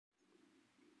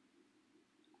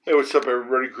Hey, what's up,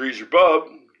 everybody? Greaser Bub.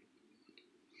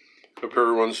 Hope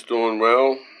everyone's doing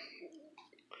well.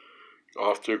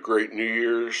 Off to a great New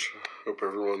Year's. Hope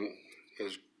everyone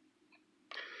has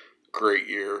a great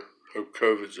year. Hope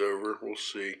COVID's over. We'll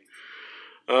see.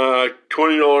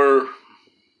 $20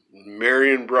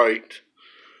 Marion Bright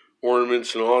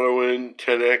ornaments and auto win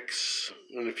 10x.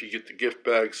 And if you get the gift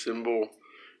bag symbol,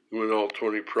 you win all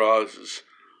 20 prizes.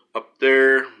 Up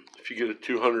there, if you get a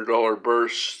 $200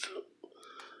 burst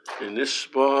in this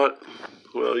spot,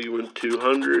 well, you win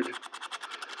 200.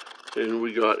 And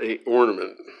we got a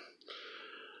ornament.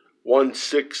 1,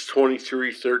 6,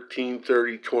 23, 13,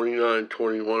 30, 29,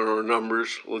 21 are our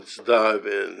numbers. Let's dive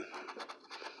in.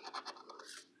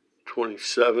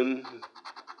 27,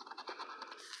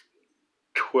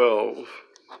 12,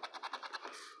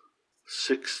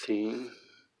 16,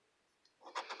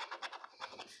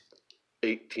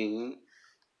 18,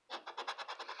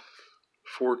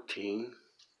 14,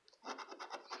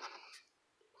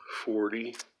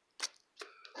 40,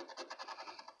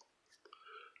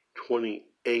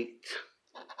 28,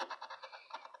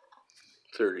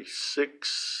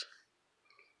 36,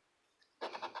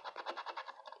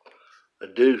 a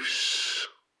deuce,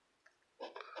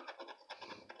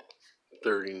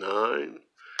 39,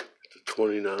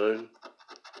 29,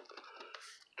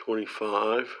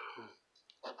 25,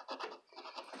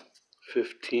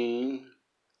 15,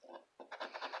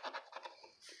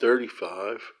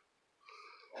 35,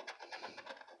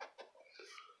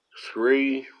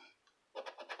 3,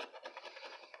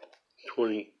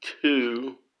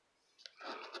 22,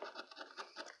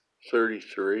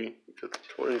 33, got the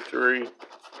 23,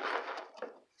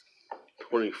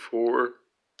 24,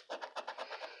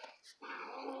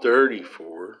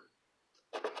 34,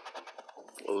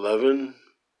 11,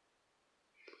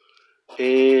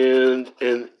 and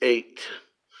an 8.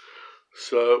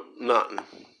 So, nothing.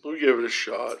 We'll give it a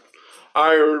shot.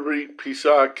 Alright, everybody. Peace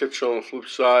out. Catch you on the flip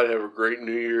side. Have a great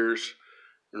New Year's.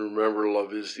 And remember,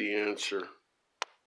 love is the answer.